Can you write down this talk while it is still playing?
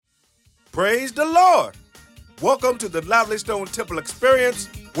Praise the Lord. Welcome to the Lively Stone Temple Experience,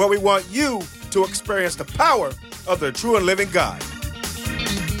 where we want you to experience the power of the true and living God.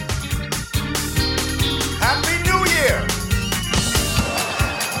 Happy New Year!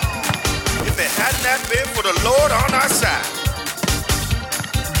 If it had not been for the Lord on our side.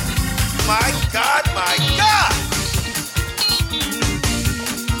 My God, my God!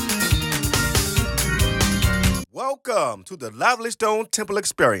 Welcome to the Lively Stone Temple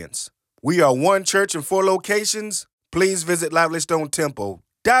Experience. We are one church in 4 locations. Please visit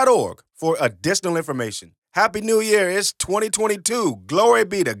livelystonetemple.org for additional information. Happy New Year. It's 2022. Glory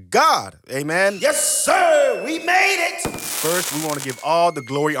be to God. Amen. Yes, sir. We made it. First, we want to give all the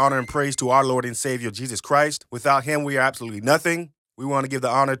glory, honor, and praise to our Lord and Savior, Jesus Christ. Without him, we are absolutely nothing. We want to give the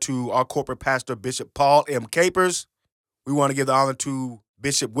honor to our corporate pastor, Bishop Paul M. Capers. We want to give the honor to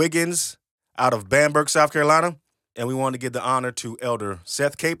Bishop Wiggins out of Bamberg, South Carolina. And we want to give the honor to Elder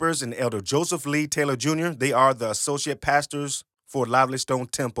Seth Capers and Elder Joseph Lee Taylor Jr. They are the associate pastors for Lively Stone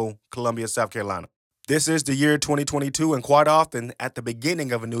Temple, Columbia, South Carolina. This is the year 2022, and quite often at the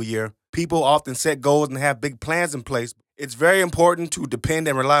beginning of a new year, people often set goals and have big plans in place. It's very important to depend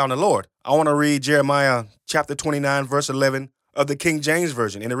and rely on the Lord. I want to read Jeremiah chapter 29, verse 11 of the King James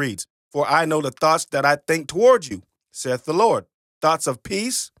Version, and it reads, "For I know the thoughts that I think toward you, saith the Lord, thoughts of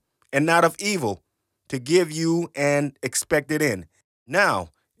peace and not of evil, to give you an expected end."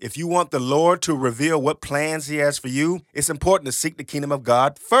 Now, if you want the Lord to reveal what plans he has for you, it's important to seek the kingdom of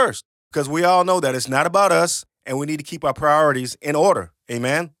God first, because we all know that it's not about us, and we need to keep our priorities in order.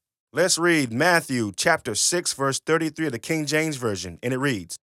 Amen? Let's read Matthew chapter 6, verse 33 of the King James Version, and it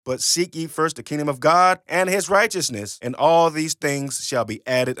reads, "But seek ye first the kingdom of God and his righteousness, and all these things shall be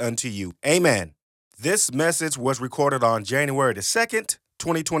added unto you." Amen. This message was recorded on January the 2nd,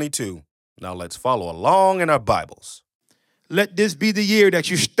 2022. Now let's follow along in our Bibles. Let this be the year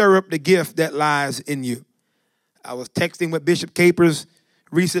that you stir up the gift that lies in you. I was texting with Bishop Capers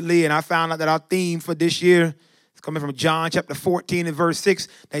recently, and I found out that our theme for this year is coming from John chapter 14 and verse 6,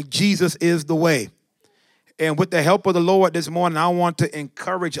 that Jesus is the way. And with the help of the Lord this morning, I want to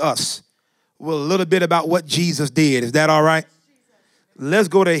encourage us with a little bit about what Jesus did. Is that all right? Let's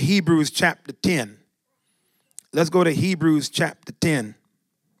go to Hebrews chapter 10. Let's go to Hebrews chapter 10.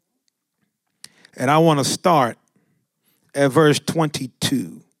 And I want to start at verse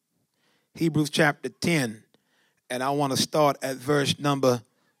 22. Hebrews chapter 10. And I want to start at verse number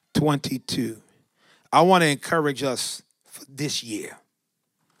 22. I want to encourage us for this year.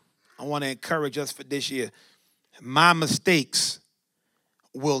 My mistakes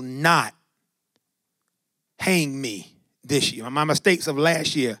will not hang me this year. My mistakes of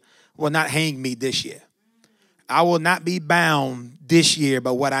last year will not hang me this year. I will not be bound this year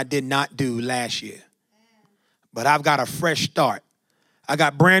by what I did not do last year. But I've got a fresh start. I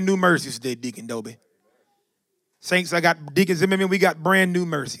got brand new mercies today, Deacon Dobie. Saints, I got Deacon Zimmerman, we got brand new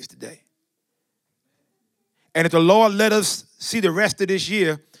mercies today. And if the Lord let us see the rest of this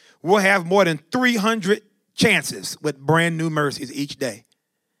year, we'll have more than 300 chances with brand new mercies each day.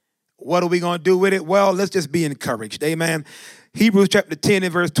 What are we going to do with it? Well, let's just be encouraged. Amen. Hebrews chapter 10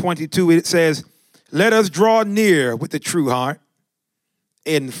 and verse 22, it says, "Let us draw near with a true heart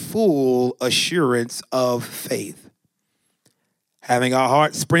in full assurance of faith, having our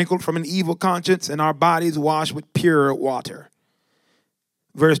hearts sprinkled from an evil conscience and our bodies washed with pure water."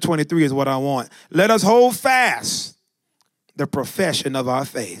 Verse 23 is what I want. "Let us hold fast the profession of our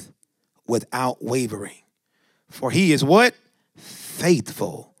faith without wavering. For he is" what?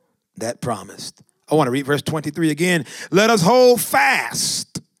 "Faithful that promised." I want to read verse 23 again. "Let us hold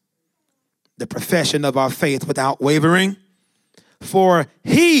fast the profession of our faith without wavering. For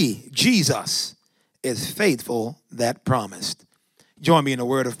he," Jesus, "is faithful that promised." Join me in a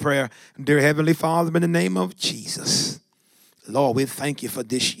word of prayer. Dear Heavenly Father, in the name of Jesus, Lord, we thank you for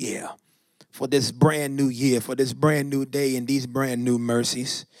this year, for this brand new year, for this brand new day and these brand new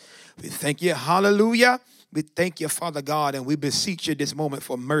mercies. We thank you. Hallelujah. We thank you, Father God, and we beseech you this moment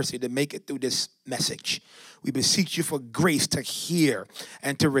for mercy to make it through this message. We beseech you for grace to hear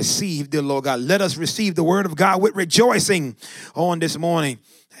and to receive, dear Lord God. Let us receive the word of God with rejoicing on this morning.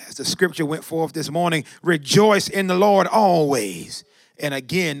 As the scripture went forth this morning, rejoice in the Lord always. And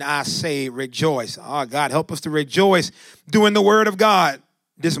again, I say rejoice. Oh, God, help us to rejoice doing the word of God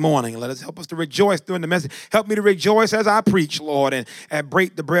this morning. Let us help us to rejoice during the message. Help me to rejoice as I preach, Lord, and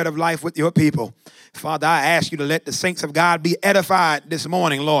break the bread of life with your people. Father, I ask you to let the saints of God be edified this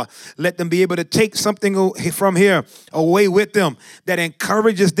morning, Lord. Let them be able to take something from here away with them that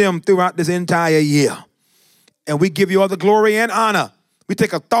encourages them throughout this entire year. And we give you all the glory and honor. We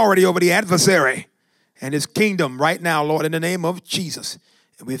take authority over the adversary and his kingdom right now, Lord, in the name of Jesus.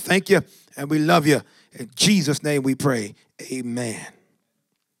 And we thank you and we love you. In Jesus' name we pray. Amen.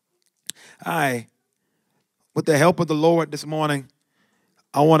 With the help of the Lord this morning,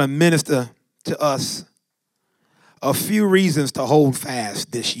 I want to minister to us a few reasons to hold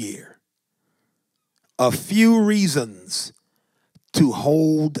fast this year. A few reasons to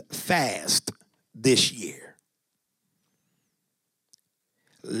hold fast this year.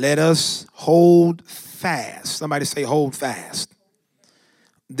 Let us hold fast. Somebody say hold fast.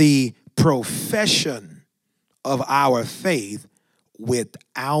 The profession of our faith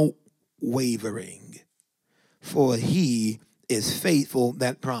without wavering. For he is faithful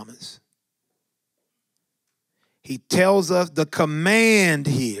that promise. He tells us the command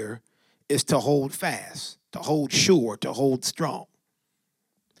here is to hold fast, to hold sure, to hold strong.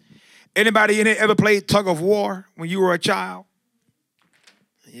 Anybody in here ever played tug of war when you were a child?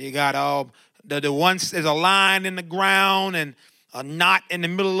 You got the ones, there's a line in the ground and a knot in the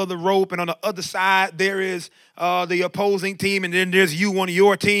middle of the rope, and on the other side there is the opposing team, and then there's you on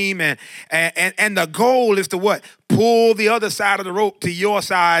your team, and the goal is to what? Pull the other side of the rope to your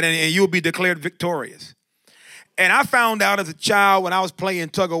side, and you'll be declared victorious. And I found out as a child when I was playing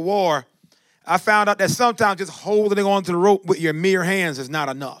tug of war, I found out that sometimes just holding onto the rope with your mere hands is not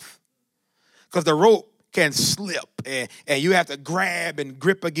enough, because the rope can slip, and you have to grab and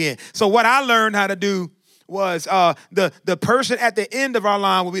grip again. So what I learned how to do was the person at the end of our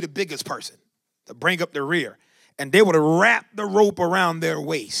line would be the biggest person to bring up the rear. And they would wrap the rope around their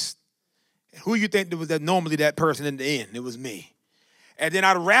waist. And who you think was normally that person in the end? It was me. And then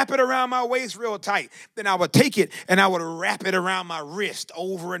I'd wrap it around my waist real tight. Then I would take it and I would wrap it around my wrist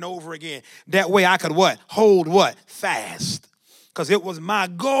over and over again. That way I could what? Hold what? Fast. Because it was my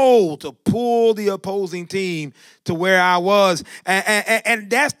goal to pull the opposing team to where I was. And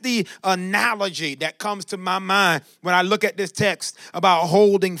that's the analogy that comes to my mind when I look at this text about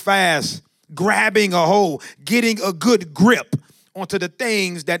holding fast, grabbing a hold, getting a good grip onto the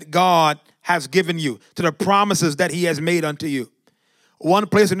things that God has given you, to the promises that he has made unto you. One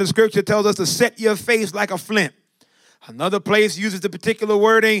place in the scripture tells us to set your face like a flint. Another place uses the particular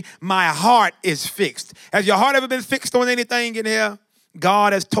wording, my heart is fixed. Has your heart ever been fixed on anything in here?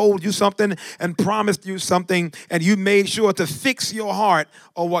 God has told you something and promised you something, and you made sure to fix your heart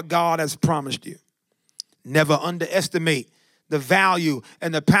on what God has promised you. Never underestimate the value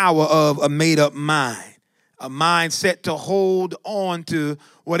and the power of a made-up mind, a mind set to hold on to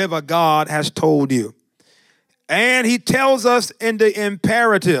whatever God has told you. And he tells us in the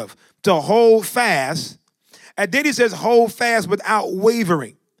imperative to hold fast. And then he says, hold fast without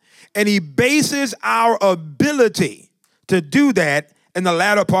wavering. And he bases our ability to do that in the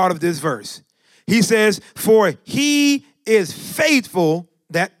latter part of this verse. He says, for he is faithful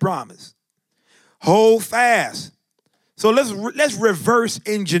that promise. Hold fast. So let's reverse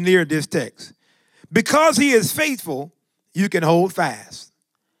engineer this text. Because he is faithful, you can hold fast.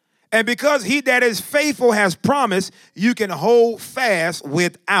 And because he that is faithful has promised, you can hold fast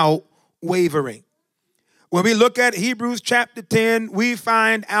without wavering. When we look at Hebrews chapter 10, we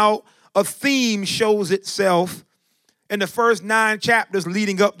find out a theme shows itself in the first 9 chapters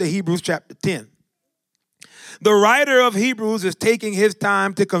leading up to Hebrews chapter 10. The writer of Hebrews is taking his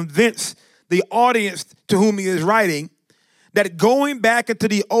time to convince the audience to whom he is writing that going back into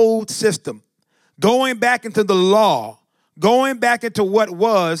the old system, going back into the law, going back into what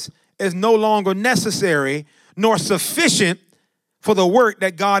was is no longer necessary nor sufficient for the work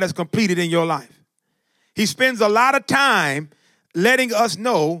that God has completed in your life. He spends a lot of time letting us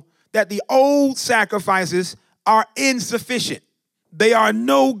know that the old sacrifices are insufficient. They are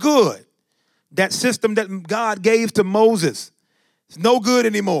no good. That system that God gave to Moses is no good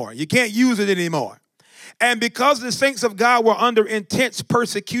anymore. You can't use it anymore. And because the saints of God were under intense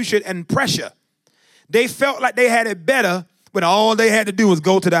persecution and pressure, they felt like they had it better when all they had to do was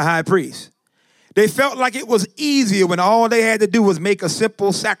go to the high priest. They felt like it was easier when all they had to do was make a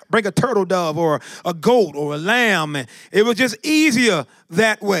simple bring a turtle dove or a goat or a lamb. And it was just easier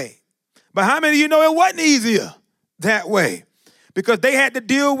that way. But how many of you know it wasn't easier that way? Because they had to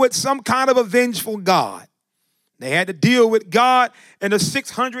deal with some kind of a vengeful God. They had to deal with God and the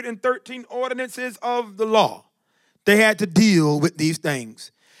 613 ordinances of the law. They had to deal with these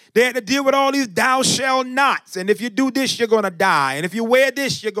things. They had to deal with all these thou shalt nots. And if you do this, you're going to die. And if you wear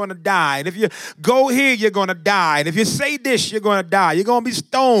this, you're going to die. And if you go here, you're going to die. And if you say this, you're going to die. You're going to be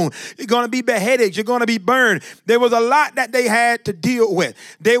stoned. You're going to be beheaded. You're going to be burned. There was a lot that they had to deal with.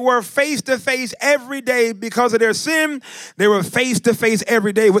 They were face to face every day because of their sin. They were face to face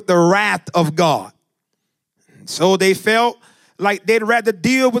every day with the wrath of God. So they felt like they'd rather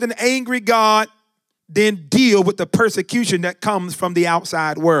deal with an angry God than deal with the persecution that comes from the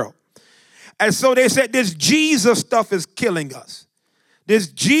outside world. And so they said this Jesus stuff is killing us. This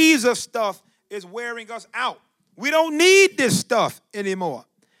Jesus stuff is wearing us out. We don't need this stuff anymore.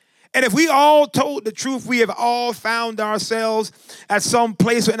 And if we all told the truth, we have all found ourselves at some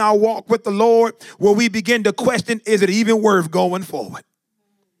place in our walk with the Lord where we begin to question, is it even worth going forward?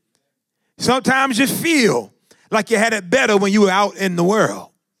 Sometimes you feel like you had it better when you were out in the world.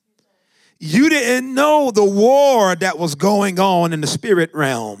 You didn't know the war that was going on in the spirit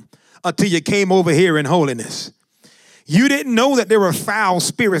realm until you came over here in holiness. You didn't know that there were foul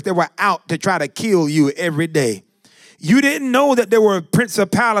spirits that were out to try to kill you every day. You didn't know that there were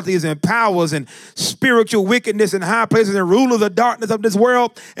principalities and powers and spiritual wickedness in high places and rulers of darkness of this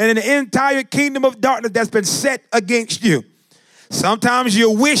world and an entire kingdom of darkness that's been set against you. Sometimes you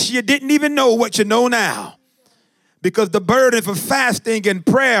wish you didn't even know what you know now, because the burden for fasting and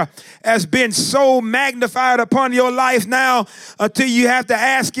prayer has been so magnified upon your life now until you have to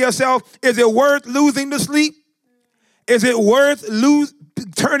ask yourself, is it worth losing the sleep? Is it worth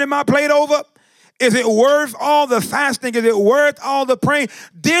turning my plate over? Is it worth all the fasting? Is it worth all the praying?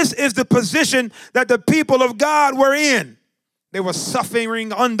 This is the position that the people of God were in. They were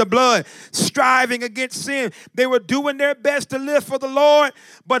suffering under blood, striving against sin. They were doing their best to live for the Lord,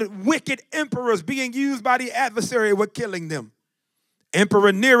 but wicked emperors being used by the adversary were killing them.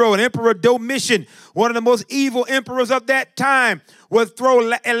 Emperor Nero and Emperor Domitian, one of the most evil emperors of that time, would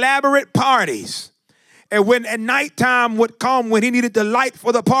throw elaborate parties. And when at nighttime would come, when he needed the light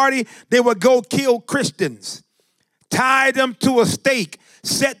for the party, they would go kill Christians, tie them to a stake,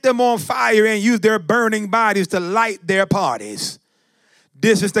 set them on fire, and use their burning bodies to light their parties.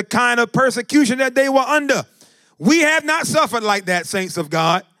 This is the kind of persecution that they were under. We have not suffered like that, saints of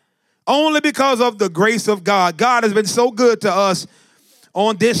God, only because of the grace of God. God has been so good to us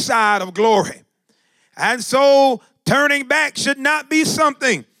on this side of glory. And so turning back should not be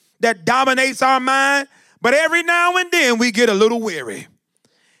something that dominates our mind, but every now and then we get a little weary.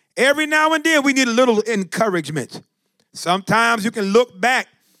 Every now and then we need a little encouragement. Sometimes you can look back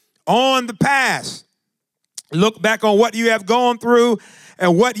on the past, look back on what you have gone through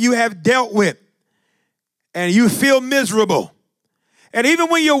and what you have dealt with, and you feel miserable. And even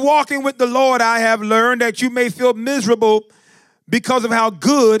when you're walking with the Lord, I have learned that you may feel miserable because of how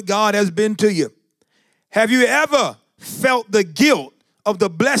good God has been to you. Have you ever felt the guilt of the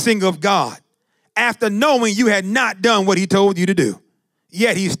blessing of God after knowing you had not done what he told you to do?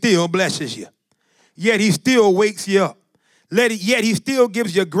 Yet he still blesses you. Yet he still wakes you up. Yet he still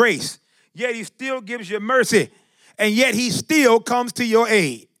gives you grace. Yet he still gives you mercy. And yet he still comes to your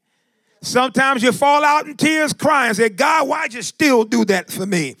aid. Sometimes you fall out in tears crying and say, God, why'd you still do that for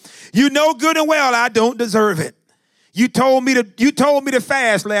me? You know good and well I don't deserve it. You told me to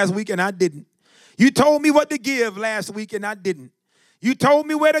fast last week and I didn't. You told me what to give last week and I didn't. You told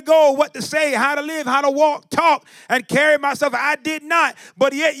me where to go, what to say, how to live, how to walk, talk, and carry myself. I did not,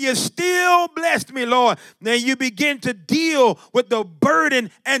 but yet you still blessed me, Lord. Then you begin to deal with the burden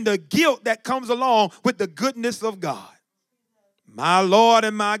and the guilt that comes along with the goodness of God. My Lord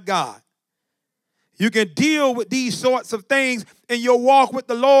and my God. You can deal with these sorts of things in your walk with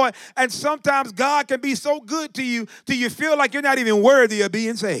the Lord, and sometimes God can be so good to you till you feel like you're not even worthy of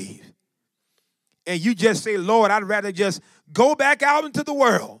being saved. And you just say, Lord, I'd rather just go back out into the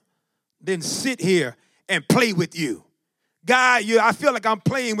world than sit here and play with you. God, I feel like I'm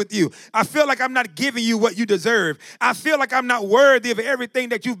playing with you. I feel like I'm not giving you what you deserve. I feel like I'm not worthy of everything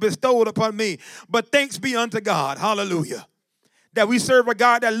that you've bestowed upon me. But thanks be unto God, hallelujah, that we serve a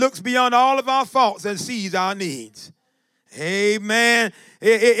God that looks beyond all of our faults and sees our needs. Amen.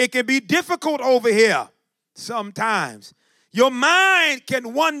 It can be difficult over here sometimes. Your mind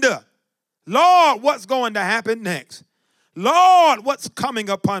can wonder, Lord, what's going to happen next? Lord, what's coming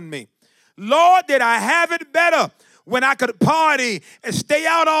upon me? Lord, did I have it better when I could party and stay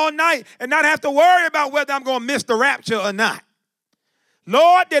out all night and not have to worry about whether I'm going to miss the rapture or not?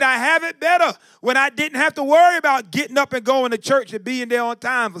 Lord, did I have it better when I didn't have to worry about getting up and going to church and being there on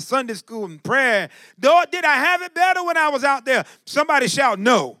time for Sunday school and prayer? Lord, did I have it better when I was out there? Somebody shout,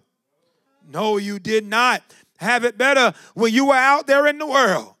 no. No, you did not have it better when you were out there in the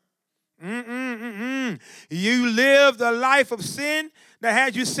world. You lived a life of sin that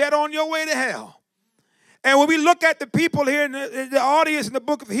had you set on your way to hell. And when we look at the people here in the audience in the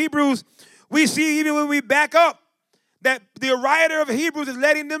book of Hebrews, we see even when we back up that the writer of Hebrews is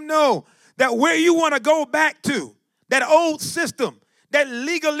letting them know that where you want to go back to, that old system, that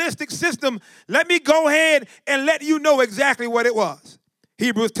legalistic system, let me go ahead and let you know exactly what it was.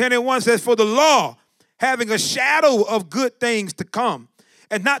 Hebrews 10:1 says, for the law, having a shadow of good things to come,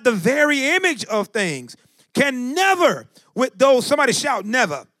 and not the very image of things, can never, with those, somebody shout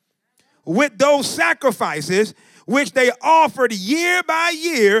never, with those sacrifices which they offered year by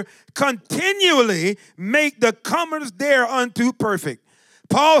year, continually make the comers thereunto perfect.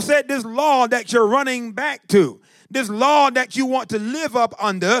 Paul said this law that you're running back to, this law that you want to live up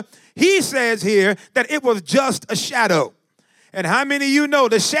under, he says here that it was just a shadow. And how many of you know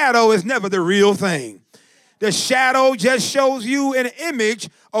the shadow is never the real thing? The shadow just shows you an image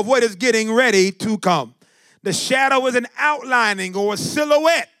of what is getting ready to come. The shadow is an outlining or a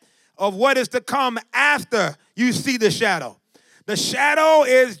silhouette of what is to come after you see the shadow. The shadow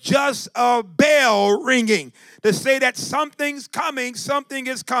is just a bell ringing to say that something's coming, something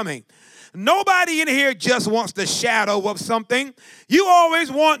is coming. Nobody in here just wants the shadow of something. You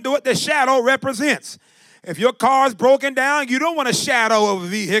always want what the shadow represents. If your car's broken down, you don't want a shadow of a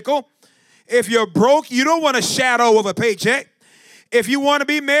vehicle. If you're broke, you don't want a shadow of a paycheck. If you want to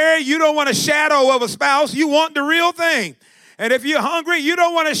be married, you don't want a shadow of a spouse. You want the real thing. And if you're hungry, you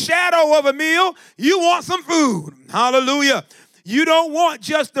don't want a shadow of a meal. You want some food. Hallelujah. You don't want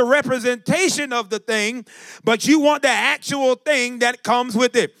just the representation of the thing, but you want the actual thing that comes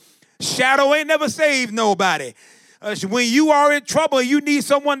with it. Shadow ain't never saved nobody. When you are in trouble, you need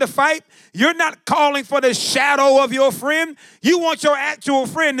someone to fight. You're not calling for the shadow of your friend. You want your actual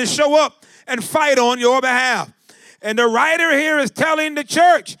friend to show up and fight on your behalf. And the writer here is telling the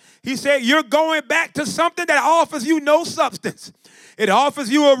church, he said, you're going back to something that offers you no substance. It offers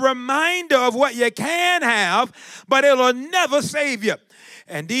you a reminder of what you can have, but it'll never save you.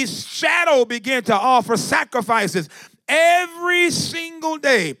 And these shadows begin to offer sacrifices every single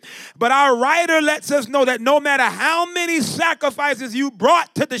day. But our writer lets us know that no matter how many sacrifices you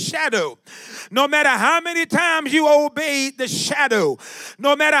brought to the shadow, no matter how many times you obeyed the shadow,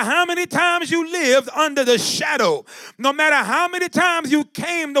 no matter how many times you lived under the shadow, no matter how many times you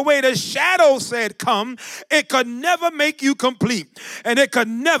came the way the shadow said come, it could never make you complete, and it could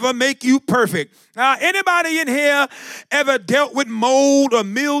never make you perfect. Now, anybody in here ever dealt with mold or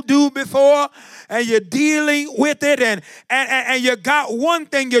mildew before, and you're dealing with it, and you got one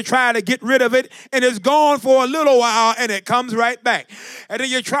thing you're trying to get rid of it, and it's gone for a little while, and it comes right back. And then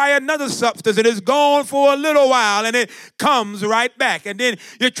you try another substance, and it's gone for a little while, and it comes right back. And then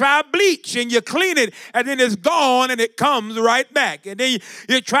you try bleach, and you clean it, and then it's gone, and it comes right back. And then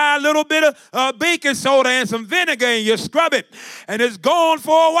you try a little bit of baking soda and some vinegar, and you scrub it, and it's gone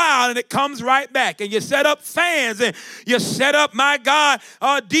for a while, and it comes right back. And you set up fans, and you set up, my God,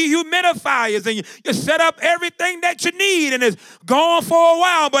 dehumidifiers, and you set up everything that you need, and it's gone for a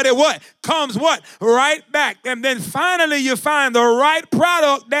while, but it what? Comes what? Right back. And then finally you find the right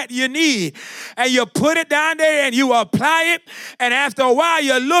product that you need, and you put it down there, and you apply it, and after a while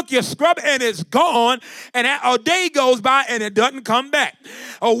you look, you scrub it, and it's gone, and a day goes by, and it doesn't come back.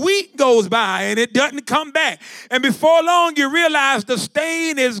 A week goes by, and it doesn't come back. And before long, you realize the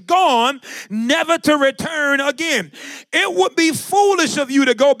stain is gone, never to return again. It would be foolish of you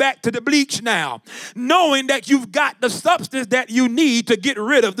to go back to the bleach now, knowing that you've got the substance that you need to get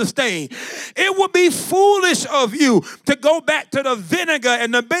rid of the stain. It would be foolish of you to go back to the vinegar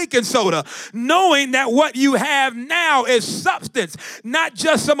and the baking soda, knowing that what you have now is substance, not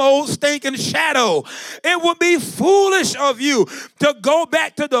just some old stinking shadow. It would be foolish of you to go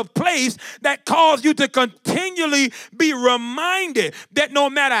back to the place that caused you to continually be reminded that no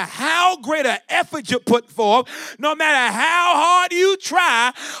matter how great an effort you put forth, no matter how hard you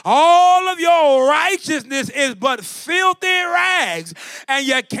try, all of your righteousness is but filthy rags, and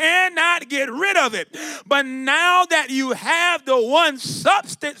you cannot get rid of it. But now that you have the one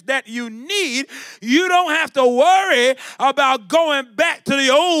substance that you need, you don't have to worry about going back to the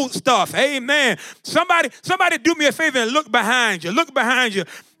old stuff. Amen. Somebody do me a favor and look behind you. Look behind you.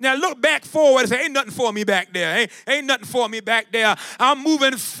 Now look back forward and say, ain't nothing for me back there. Ain't nothing for me back there. I'm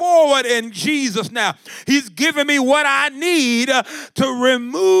moving forward in Jesus now. He's giving me what I need to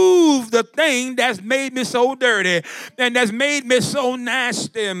remove the thing that's made me so dirty and that's made me so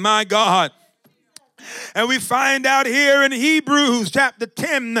nasty, my God. And we find out here in Hebrews chapter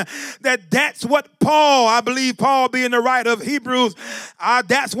 10 that that's what Paul, I believe Paul being the writer of Hebrews,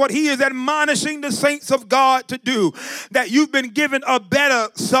 that's what he is admonishing the saints of God to do. That you've been given a better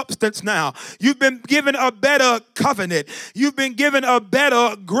substance now. You've been given a better covenant. You've been given a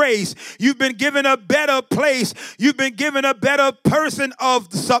better grace. You've been given a better place. You've been given a better person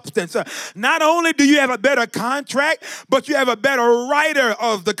of substance. Not only do you have a better contract, but you have a better writer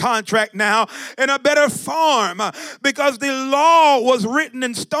of the contract now and a better better farm because the law was written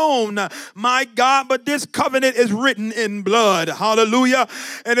in stone, my God, but this covenant is written in blood. Hallelujah.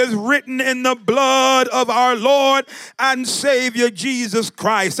 It is written in the blood of our Lord and Savior Jesus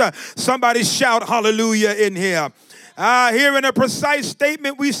Christ. Somebody shout hallelujah in here. Here in a precise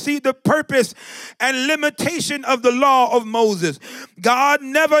statement, we see the purpose and limitation of the law of Moses. God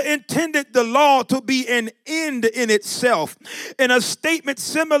never intended the law to be an end in itself. In a statement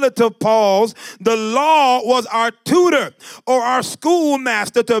similar to Paul's, the law was our tutor or our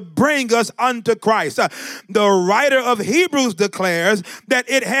schoolmaster to bring us unto Christ. The writer of Hebrews declares that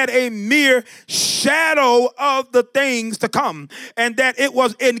it had a mere shadow of the things to come, and that it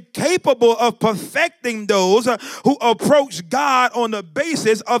was incapable of perfecting those who approach God on the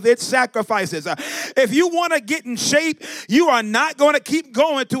basis of its sacrifices. If you want to get in shape, you are not going to keep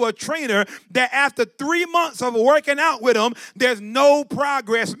going to a trainer that after 3 months of working out with them, there's no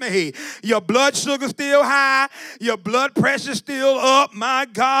progress made. Your blood sugar still high, your blood pressure still up, my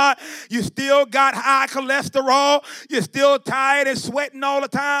God. You still got high cholesterol, you're still tired and sweating all the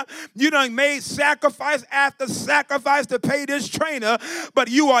time. You done made sacrifice after sacrifice to pay this trainer, but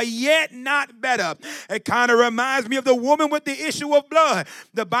you are yet not better. It kind of reminds me of the woman with the issue of blood.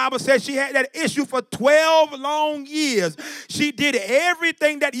 The Bible says she had that issue for 12 long years. She did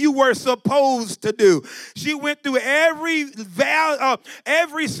everything that you were supposed to do. She went through every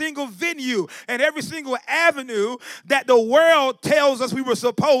single venue and every single avenue that the world tells us we were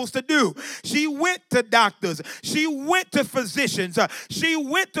supposed to do. She went to doctors. She went to physicians. She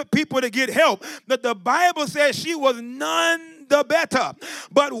went to people to get help. But the Bible says she was none the better.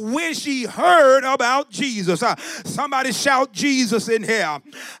 But when she heard about Jesus, somebody shout Jesus in here.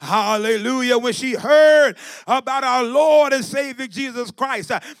 Hallelujah. When she heard about our Lord and Savior Jesus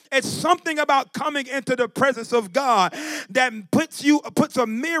Christ, it's something about coming into the presence of God that puts a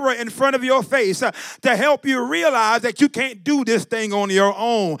mirror in front of your face to help you realize that you can't do this thing on your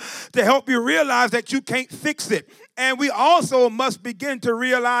own, to help you realize that you can't fix it. And we also must begin to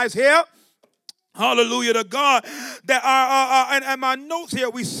realize here, hallelujah to God, that in my notes here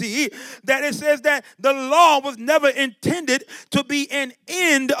we see that it says that the law was never intended to be an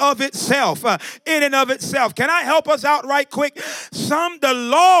end of itself, in and of itself. Can I help us out right quick? The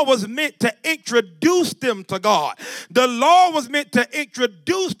law was meant to introduce them to God. The law was meant to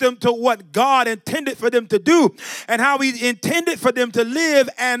introduce them to what God intended for them to do and how he intended for them to live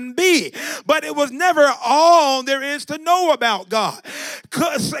and be. But it was never all there is to know about God.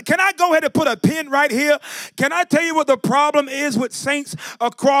 Can I go ahead and put a pin right here? Can I tell you what the problem is with saints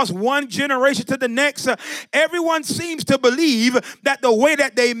across one generation to the next? Everyone seems to believe that the way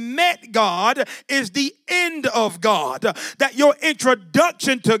that they met God is the end of God, that your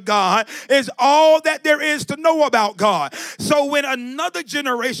introduction to God is all that there is to know about God. So when another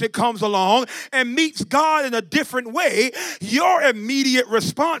generation comes along and meets God in a different way, your immediate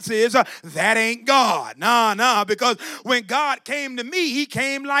response is, that ain't God. Nah, because when God came to me, he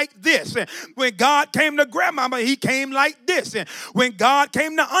came like this. When God came to grandmama, he came like this. When God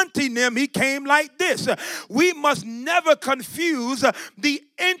came to Auntie Nim, he came like this. We must never confuse the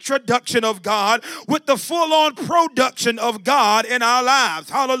introduction of God with the full-on production of God in our lives.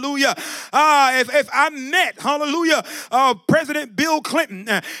 Hallelujah. If I met, hallelujah, President Bill Clinton,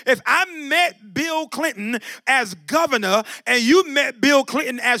 if I met Bill Clinton as governor and you met Bill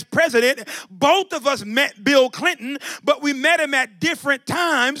Clinton as president, both of us met Bill Clinton, but we met him at different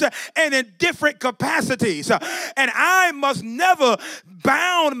times and in different capacities. And I must never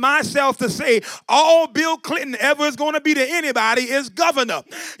bound myself to say all Bill Clinton ever is going to be to anybody is governor.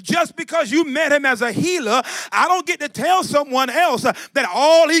 Just because you met him as a healer, I don't get to tell someone else that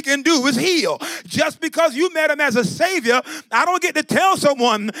all he can do is heal. Just because you met him as a savior, I don't get to tell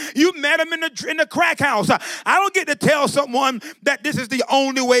someone you met him in the crack house. I don't get to tell someone that this is the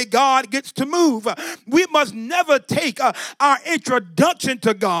only way God gets to move. We must never take our introduction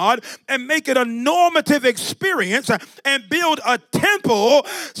to God and make it a normative experience and build a temple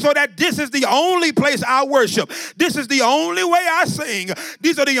so that this is the only place I worship. This is the only way I sing.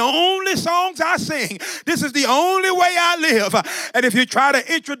 These are the only songs I sing. This is the only way I live. And if you try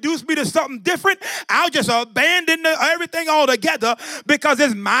to introduce me to something different, I'll just abandon everything altogether because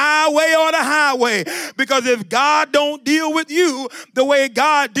it's my way or the highway. Because if God don't deal with you the way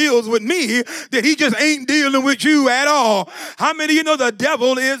God deals with me, then he just ain't dealing with you at all. How many of you know the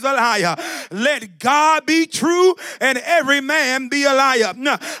devil is a liar? Let God be true and every man be a liar. liar.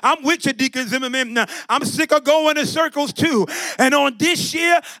 I'm with you, Deacon Zimmerman. I'm sick of going in circles too. And on this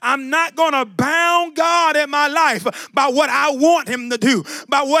year, I'm not going to bound God in my life by what I want him to do,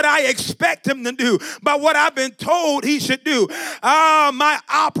 by what I expect him to do, by what I've been told he should do. My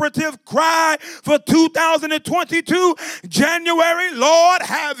operative cry for 2022, January, Lord,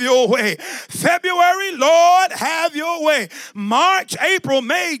 have your way. February, Lord, have your way. March, April,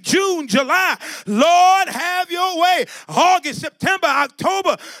 May, June, July, Lord, have your way. August, September,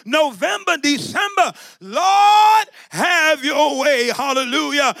 October, November, December, Lord, have your way.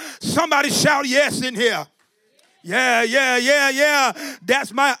 Hallelujah. Somebody shout yes in here. Yeah.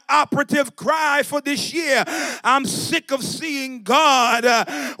 That's my operative cry for this year. I'm sick of seeing God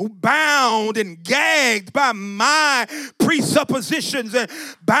bound and gagged by my presuppositions and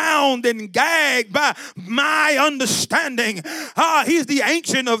bound and gagged by my understanding. He's the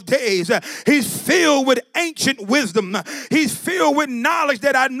Ancient of Days. He's filled with ancient wisdom. He's filled with knowledge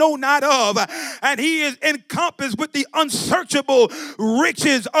that I know not of. And he is encompassed with the unsearchable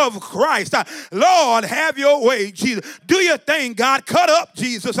riches of Christ. Lord, have your way, Jesus. Do your thing, God. Cut up,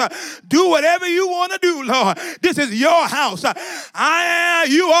 Jesus. Do whatever you want to do, Lord. This is your house.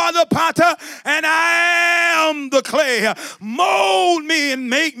 You are the potter, and I am the clay. Mold me and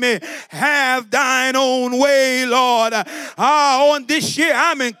make me have thine own way, Lord. On this year,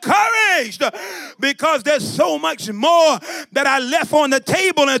 I'm encouraged because there's so much more that I left on the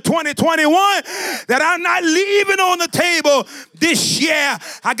table in 2021 that I'm not leaving on the table this year.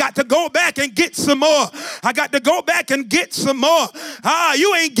 I got to go back and get some more. I got to go back and get some more.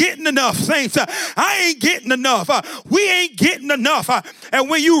 You ain't getting enough, saints. I ain't getting enough. We ain't getting enough. And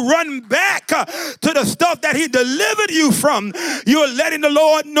when you run back to the stuff that he delivered you from, you're letting the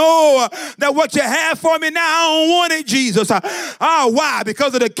Lord know that what you have for me now, I don't want it, Jesus. Why?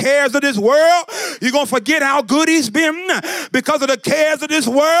 Because of the cares of this world. You're going to forget how good he's been. Because of the cares of this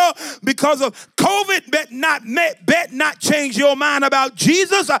world. Because of COVID, bet not change your mind about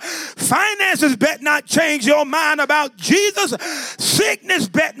Jesus. Finances bet not change your mind about Jesus. Sickness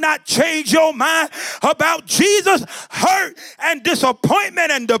bet not change your mind about Jesus. Hurt and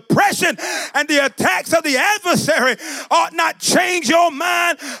disappointment and depression and the attacks of the adversary ought not change your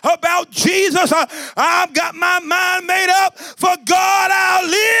mind about Jesus. I've got my mind made up. For God I'll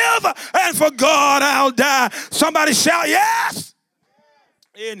live and for God I'll die. Somebody shout yes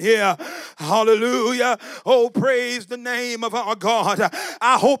in here. Hallelujah. Oh, praise the name of our God.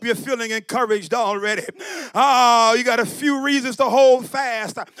 I hope you're feeling encouraged already. You got a few reasons to hold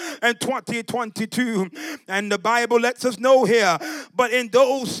fast in 2022. And the Bible lets us know here. But in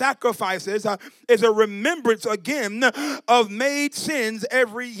those sacrifices is a remembrance again of made sins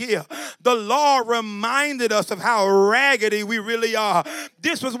every year. The law reminded us of how raggedy we really are.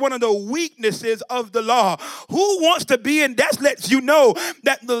 This was one of the weaknesses of the law. Who wants to be in? That lets you know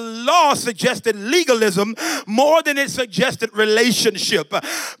that the law suggested legalism more than it suggested relationship.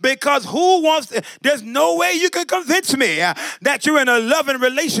 Because there's no way you can convince me that you're in a loving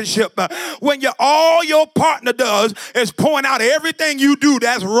relationship when all your partner does is point out everything you do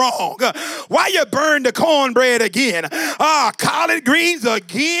that's wrong. Why you burn the cornbread again? Collard greens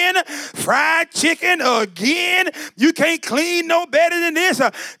again? Fried chicken again? You can't clean no better than this.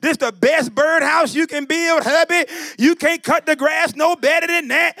 This the best birdhouse you can build, hubby. You can't cut the grass no better than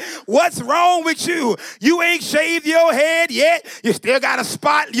that. What's wrong with you? You ain't shaved your head yet. You still got a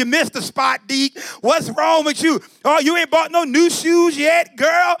spot. You missed a spot, Deke. What's wrong with you? Oh, you ain't bought no new shoes yet,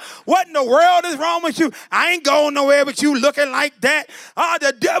 girl. What in the world is wrong with you? I ain't going nowhere with you looking like that.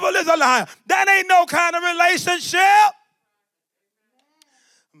 The devil is a liar. That ain't no kind of relationship.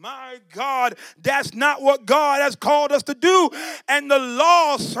 My God, that's not what God has called us to do. And the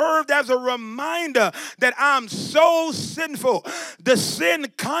law served as a reminder that I'm so sinful. The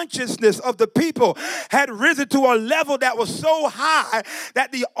sin consciousness of the people had risen to a level that was so high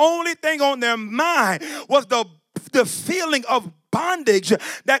that the only thing on their mind was the feeling of bondage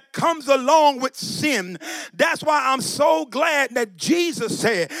that comes along with sin. That's why I'm so glad that Jesus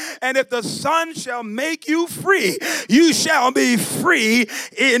said, and if the Son shall make you free, you shall be free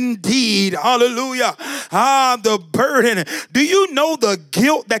indeed. Hallelujah. The burden. Do you know the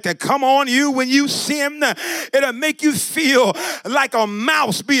guilt that can come on you when you sin? It'll make you feel like a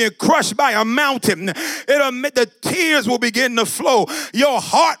mouse being crushed by a mountain. The tears will begin to flow. Your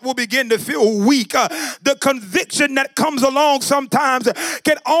heart will begin to feel weak. The conviction that comes along sometimes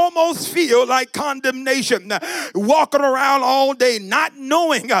can almost feel like condemnation. Walking around all day not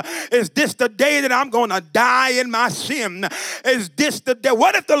knowing, is this the day that I'm going to die in my sin? Is this the day?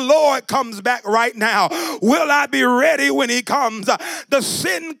 What if the Lord comes back right now? Will I be ready when he comes? The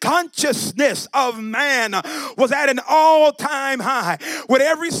sin consciousness of man was at an all-time high. With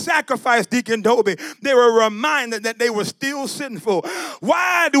every sacrifice, Deacon Dobie, they were reminded that they were still sinful.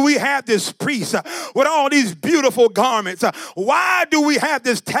 Why do we have this priest with all these beautiful garments? Why do we have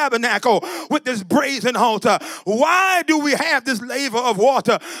this tabernacle with this brazen altar? Why do we have this laver of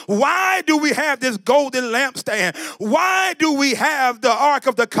water? Why do we have this golden lampstand? Why do we have the Ark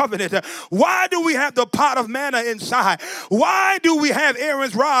of the Covenant? Why do we have the pot of manna inside? Why do we have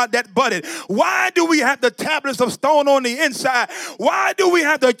Aaron's rod that budded? Why do we have the tablets of stone on the inside? Why do we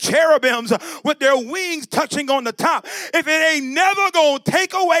have the cherubims with their wings touching on the top? If it ain't never gonna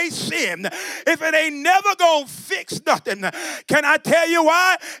take away sin, if it ain't never gonna fix nothing, can I tell you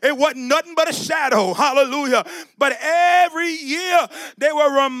why? It wasn't nothing but a shadow. Hallelujah. But every year they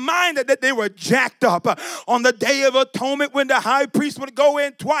were reminded that they were jacked up. On the Day of Atonement, when the high priest would go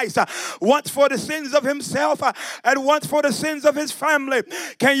in twice, once for the sins of himself and once for the sins of his family.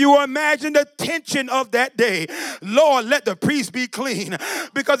 Can you imagine the tension of that day? Lord, let the priest be clean,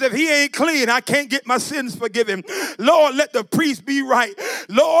 because if he ain't clean, I can't get my sins forgiven. Lord, let the priest be right.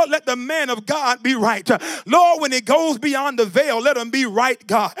 Lord, let the man of God be right. Lord, when it goes beyond the veil, let him be right,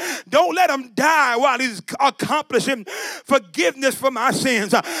 God. Don't let him die while he's accomplishing forgiveness for my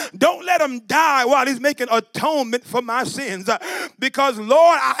sins. Don't let him die while he's making atonement for my sins. Because,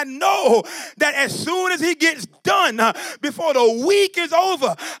 Lord, I know that as soon as he gets done, before the week is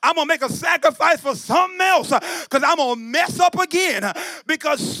over, I'm going to make a sacrifice for something else, because I'm going to mess up again,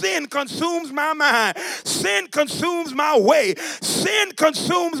 because sin consumes my mind. Sin consumes my way. Sin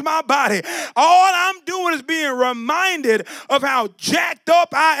consumes my body. All I'm doing is being reminded of how jacked up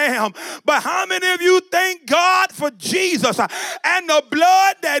I am. But how many of you thank God for Jesus and the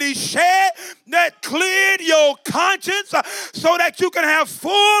blood that he shed that cleared your conscience so that you can have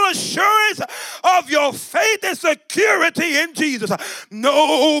full assurance of your faith and security in Jesus?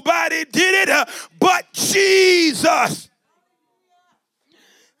 Nobody did it but Jesus.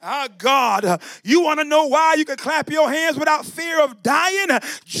 Oh, God, you want to know why you can clap your hands without fear of dying?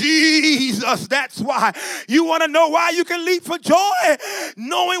 Jesus, that's why. You want to know why you can leap for joy?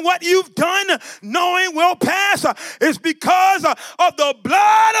 Knowing what you've done, knowing will pass, is because of the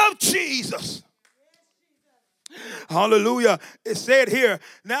blood of Jesus. Hallelujah. It said here,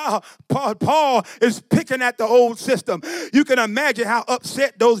 now Paul is picking at the old system. You can imagine how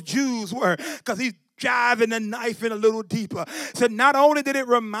upset those Jews were, because he's driving the knife in a little deeper. So not only did it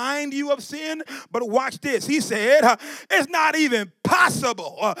remind you of sin, but watch this. He said, it's not even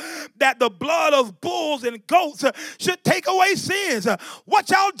possible that the blood of bulls and goats should take away sins.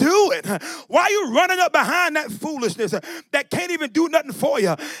 What y'all doing? Why are you running up behind that foolishness that can't even do nothing for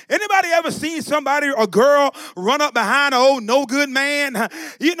you? Anybody ever seen somebody, a girl, run up behind an old no good man?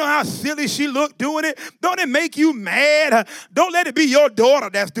 You know how silly she looked doing it? Don't it make you mad? Don't let it be your daughter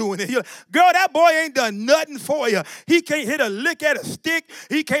that's doing it. Girl, that boy ain't done nothing for you. He can't hit a lick at a stick.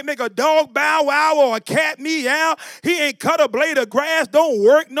 He can't make a dog bow wow or a cat meow. He ain't cut a blade of grass, don't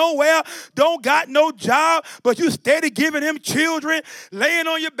work nowhere, don't got no job, but you steady giving him children, laying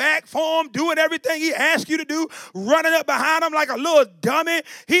on your back for him, doing everything he asks you to do, running up behind him like a little dummy.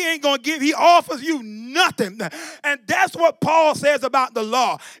 He ain't going to give, he offers you nothing. And that's what Paul says about the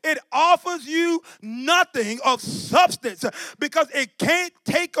law. It offers you nothing of substance because it can't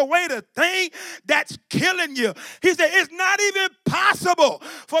take away the thing that's killing you. He said it's not even possible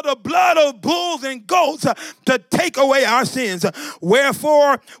for the blood of bulls and goats to take away our sins.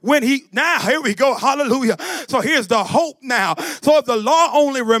 Wherefore, when he, now here we go, hallelujah. So here's the hope now. So if the law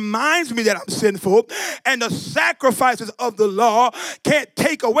only reminds me that I'm sinful, and the sacrifices of the law can't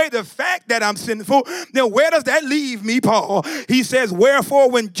take away the fact that I'm sinful, then where does that leave me, Paul? He says, wherefore,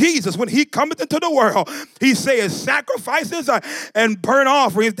 when Jesus, when he cometh into the world, he says, sacrifices and burnt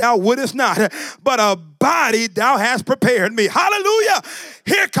offerings thou wouldest not, but a body thou hast prepared me. Hallelujah.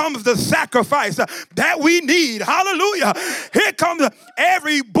 Here comes the sacrifice that we need. Hallelujah. Here comes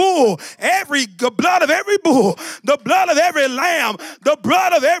every bull, every blood of every bull, the blood of every lamb, the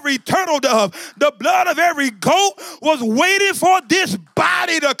blood of every turtle dove, the blood of every goat was waiting for this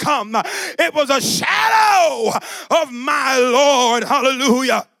body to come. It was a shadow of my Lord.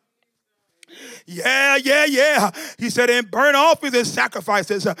 Hallelujah. Yeah. He said, in burnt offerings and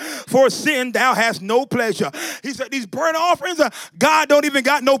sacrifices for sin, thou hast no pleasure. He said, these burnt offerings, God don't even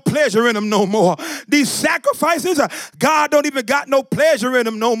got no pleasure in them no more. These sacrifices, God don't even got no pleasure in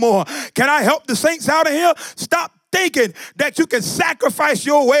them no more. Can I help the saints out of here? Stop thinking that you can sacrifice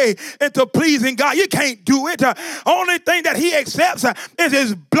your way into pleasing God. You can't do it. Only thing that he accepts is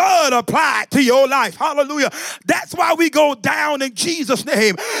his blood applied to your life. Hallelujah. That's why we go down in Jesus'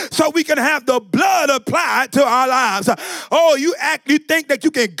 name, so we can have the blood applied to our lives. Oh, you think that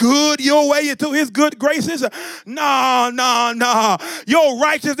you can good your way into his good graces? No. Your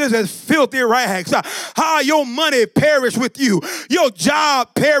righteousness is filthy rags. Your money perish with you. Your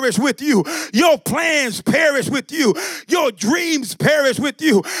job perish with you. Your plans perish with you. Your dreams perish with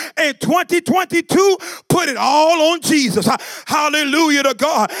you. In 2022, put it all on Jesus. Hallelujah to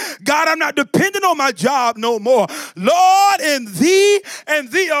God. God, I'm not dependent on my job no more. Lord, in thee and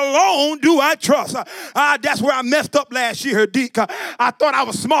thee alone do I trust. That's where I messed up last year, Deke. I thought I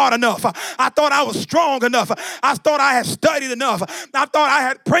was smart enough. I thought I was strong enough. I thought I had studied enough. I thought I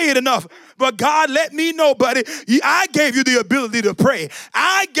had prayed enough. But God let me know, buddy, I gave you the ability to pray.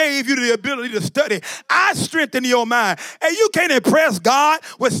 I gave you the ability to study. I strengthened your mind. And you can't impress God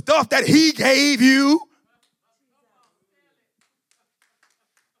with stuff that he gave you.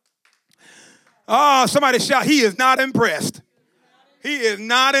 Oh, somebody shout, he is not impressed. He is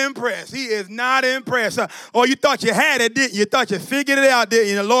not impressed. He is not impressed. Oh, you thought you had it, didn't you? You thought you figured it out, didn't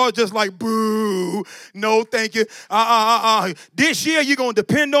you? The Lord just like, boo. No, thank you. This year, you're going to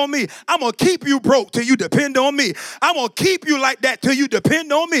depend on me. I'm going to keep you broke till you depend on me. I'm going to keep you like that till you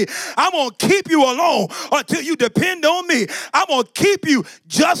depend on me. I'm going to keep you alone until you depend on me. I'm going to keep you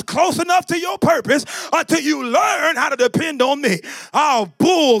just close enough to your purpose until you learn how to depend on me.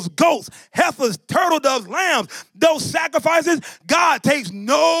 Bulls, goats, heifers, turtle doves, lambs, those sacrifices, God takes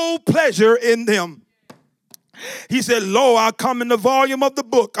no pleasure in them. He said, lo, I come in the volume of the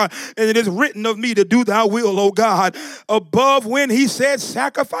book, and it is written of me to do thy will, O God. Above when he said,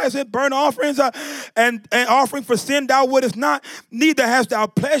 sacrifice and burnt offerings and offering for sin thou wouldest not, neither hast thou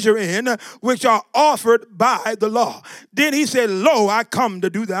pleasure in, which are offered by the law. Then he said, lo, I come to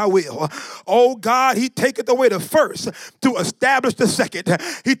do thy will. O God, he taketh away the first to establish the second.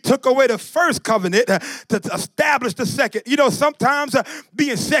 He took away the first covenant to establish the second. You know, sometimes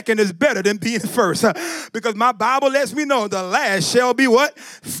being second is better than being first, because my Bible lets me know the last shall be what?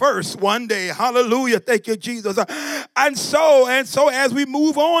 First one day. Hallelujah. Thank you, Jesus. And so as we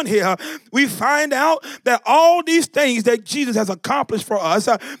move on here, we find out that all these things that Jesus has accomplished for us,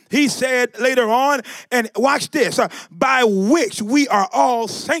 he said later on, and watch this, by which we are all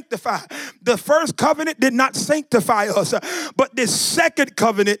sanctified. The first covenant did not sanctify us, but this second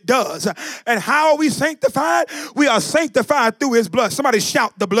covenant does. And how are we sanctified? We are sanctified through his blood. Somebody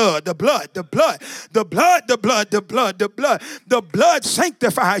shout the blood, the blood, the blood, the blood, the blood, the blood, the blood. The blood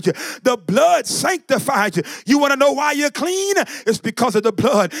sanctified you. The blood sanctified you. You want to know why you're clean? It's because of the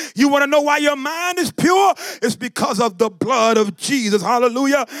blood. You want to know why your mind is pure? It's because of the blood of Jesus.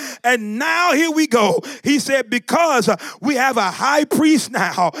 Hallelujah. And now here we go. He said, because we have a high priest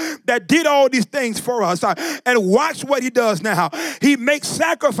now that did all these things for us. And watch what he does now. He makes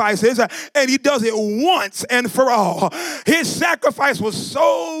sacrifices and he does it once and for all. His sacrifice was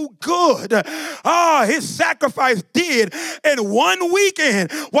so good. His sacrifice did in one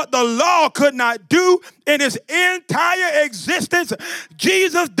weekend what the law could not do in his entire existence.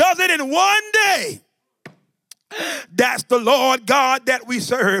 Jesus does it in one day. That's the Lord God that we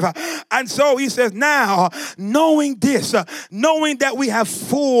serve. And so he says, now, knowing this, knowing that we have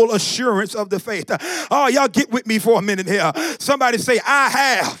full assurance of the faith. Oh, y'all get with me for a minute here. Somebody say, I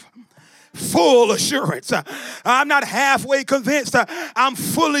have full assurance. I'm not halfway convinced. I'm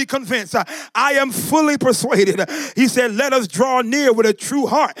fully convinced. I am fully persuaded. He said, let us draw near with a true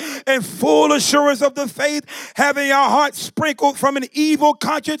heart and full assurance of the faith, having our hearts sprinkled from an evil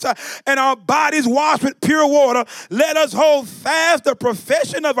conscience and our bodies washed with pure water. Let us hold fast the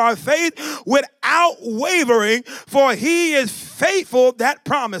profession of our faith without wavering, for he is faithful that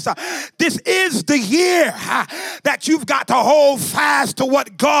promise. This is the year that you've got to hold fast to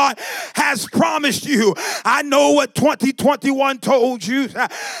what God has promised you. I know what 2021 told you.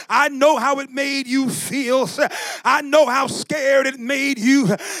 I know how it made you feel. I know how scared it made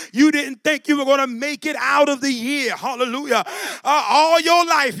you. You didn't think you were going to make it out of the year. Hallelujah. All your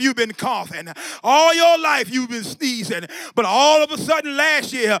life you've been coughing. All your life you've been sneezing. But all of a sudden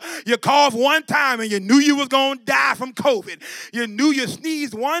last year you coughed one time and you knew you was going to die from COVID. You knew you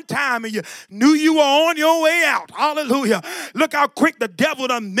sneezed one time and you knew you were on your way out. Hallelujah. Look how quick the devil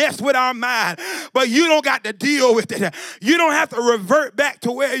done mess with our mind. But you don't got to deal with it. You don't have to revert back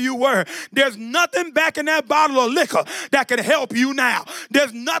to where you were. There's nothing back in that bottle of liquor that can help you now.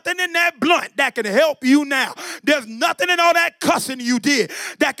 There's nothing in that blunt that can help you now. There's nothing in all that cussing you did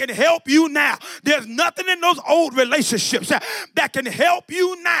that can help you now. There's nothing in those old relationships that can help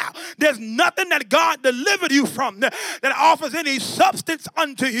you now. There's nothing that God delivered you from that offers any substance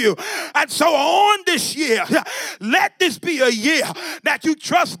unto you. And so on this year, let this be a year that you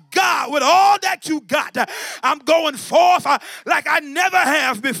trust God with all that you got. I'm going forth like I never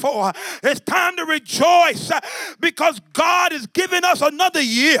have before. It's time to rejoice because God is giving us another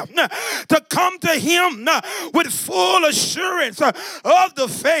year to come to Him with full assurance of the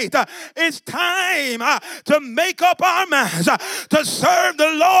faith. It's time to make up our minds to serve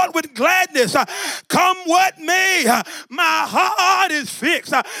the Lord with gladness. Come what may, my heart is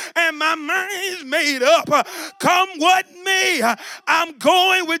fixed and my mind's made up. Come what may, I'm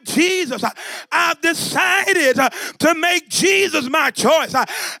going with Jesus. I've decided to make Jesus my choice.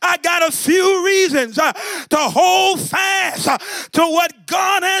 I got a few reasons to hold fast to what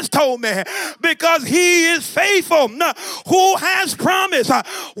God has told me because He is faithful. Who has promised?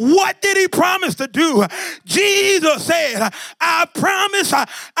 What did He promise to do? Jesus said, I promise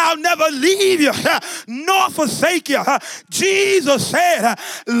I'll never leave you nor forsake you. Jesus said,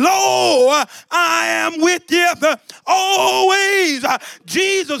 lo, I am with you always.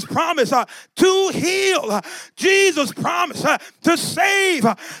 Jesus promised to heal. Jesus promised to save.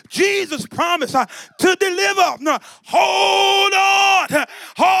 Jesus promised to deliver. Hold on.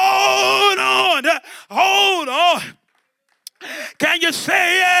 Hold on. Hold on. Can you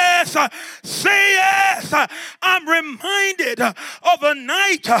say yes? Say yes. I'm reminded of a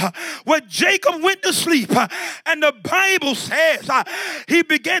night where Jacob went to sleep and the Bible says he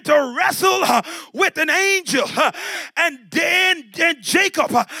began to wrestle with an angel and then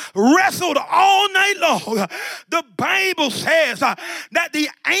Jacob wrestled all night long. The Bible says that the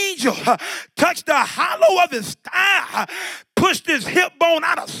angel touched the hollow of his thigh, pushed his hip bone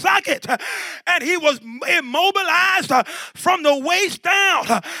out of socket, and he was immobilized from the waist down,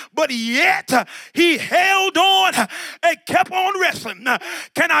 but yet he held on and kept on wrestling.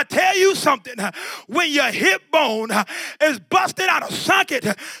 Can I tell you something? When your hip bone is busted out of socket,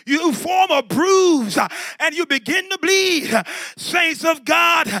 you form a bruise and you begin to bleed. Saints of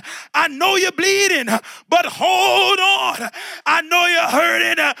God, I know you're bleeding, but hold on. I know you're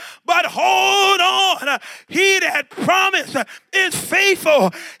hurting, but hold on. He that promised is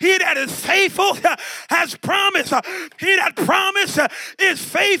faithful. He that is faithful has promised. He that promised is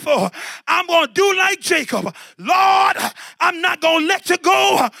faithful. I'm going to do like Jacob. Lord, I'm not going to let you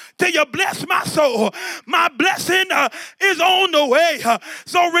go till you bless my soul. My blessing is on the way.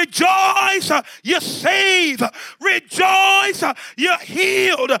 So rejoice, you're saved. Rejoice, you're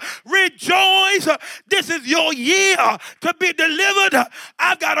healed. Rejoice, this is your year to be delivered.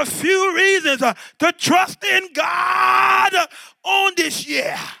 I've got a few reasons to trust in God on this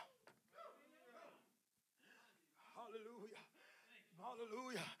year.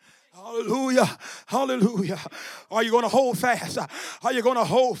 Hallelujah. Hallelujah. Are you going to hold fast? Are you going to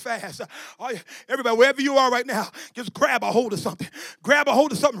hold fast? Everybody, wherever you are right now, just grab a hold of something. Grab a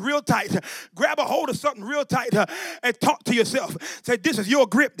hold of something real tight. Grab a hold of something real tight and talk to yourself. Say, this is your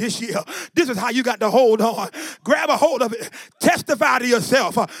grip this year. This is how you got to hold on. Grab a hold of it. Testify to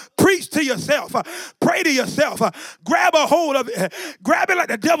yourself. Preach to yourself. Pray to yourself. Grab a hold of it. Grab it like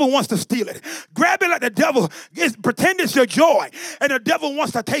the devil wants to steal it. Grab it like the devil pretend it's your joy and the devil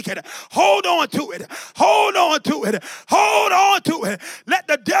wants to take it. Hold on to it. Hold on to it. Hold on to it. Let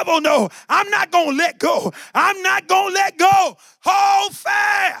the devil know I'm not going to let go. I'm not going to let go. Hold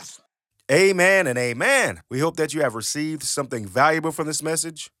fast. Amen and amen. We hope that you have received something valuable from this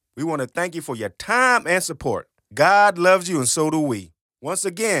message. We want to thank you for your time and support. God loves you and so do we. Once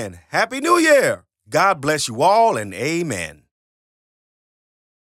again, Happy New Year. God bless you all and amen.